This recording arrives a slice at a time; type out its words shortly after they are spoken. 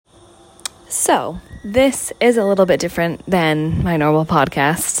So, this is a little bit different than my normal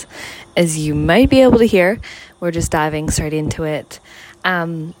podcast. As you might be able to hear, we're just diving straight into it.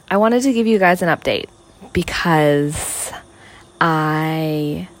 I wanted to give you guys an update because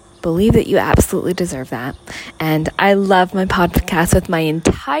I believe that you absolutely deserve that. And I love my podcast with my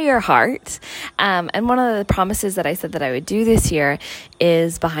entire heart. And one of the promises that I said that I would do this year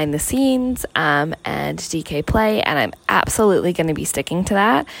is behind the scenes and DK Play. And I'm absolutely going to be sticking to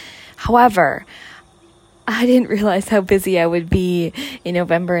that. However, I didn't realize how busy I would be in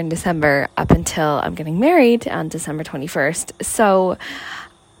November and December up until I'm getting married on December 21st. So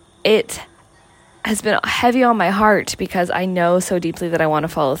it has been heavy on my heart because I know so deeply that I want to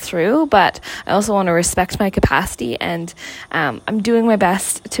follow through, but I also want to respect my capacity, and I'm doing my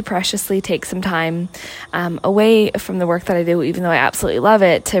best to preciously take some time away from the work that I do, even though I absolutely love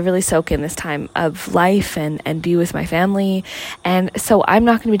it, to really soak in this time of life and be with my family. And so I'm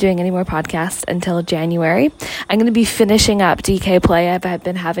not going to be doing any more podcasts until January. I'm going to be finishing up DK Play. I've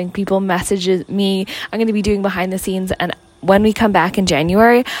been having people message me. I'm going to be doing behind the scenes, and when we come back in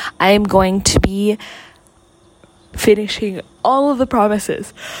January, I am going to be finishing all of the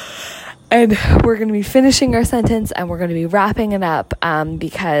promises. And we're going to be finishing our sentence, and we're going to be wrapping it up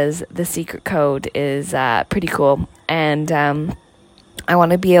because the secret code is pretty cool. And I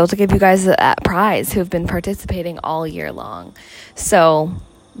want to be able to give you guys that prize who have been participating all year long. So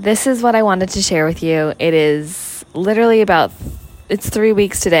this is what I wanted to share with you. It is literally it's 3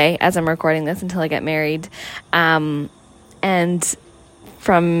 weeks today as I'm recording this until I get married. And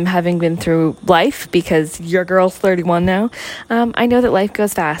from having been through life, because your girl's 31 now, I know that life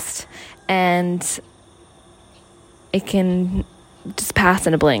goes fast and it can just pass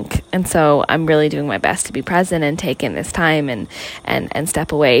in a blink. And so I'm really doing my best to be present and take in this time and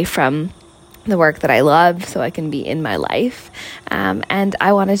step away from the work that I love so I can be in my life. And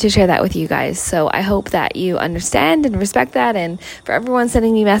I wanted to share that with you guys. So I hope that you understand and respect that. And for everyone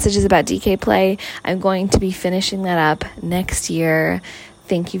sending me messages about DK Play, I'm going to be finishing that up next year.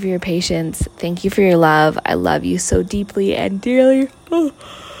 Thank you for your patience. Thank you for your love. I love you so deeply and dearly. I'm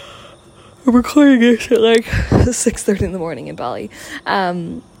recording this at like 6:30 in the morning in Bali.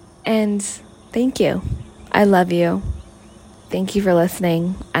 And thank you. I love you. Thank you for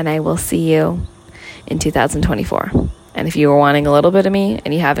listening, and I will see you in 2024. And if you were wanting a little bit of me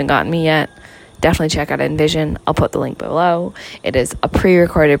and you haven't gotten me yet, definitely check out Envision. I'll put the link below. It is a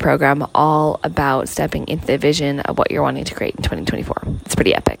pre-recorded program all about stepping into the vision of what you're wanting to create in 2024. It's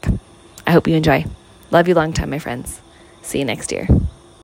pretty epic. I hope you enjoy. Love you long time, my friends. See you next year.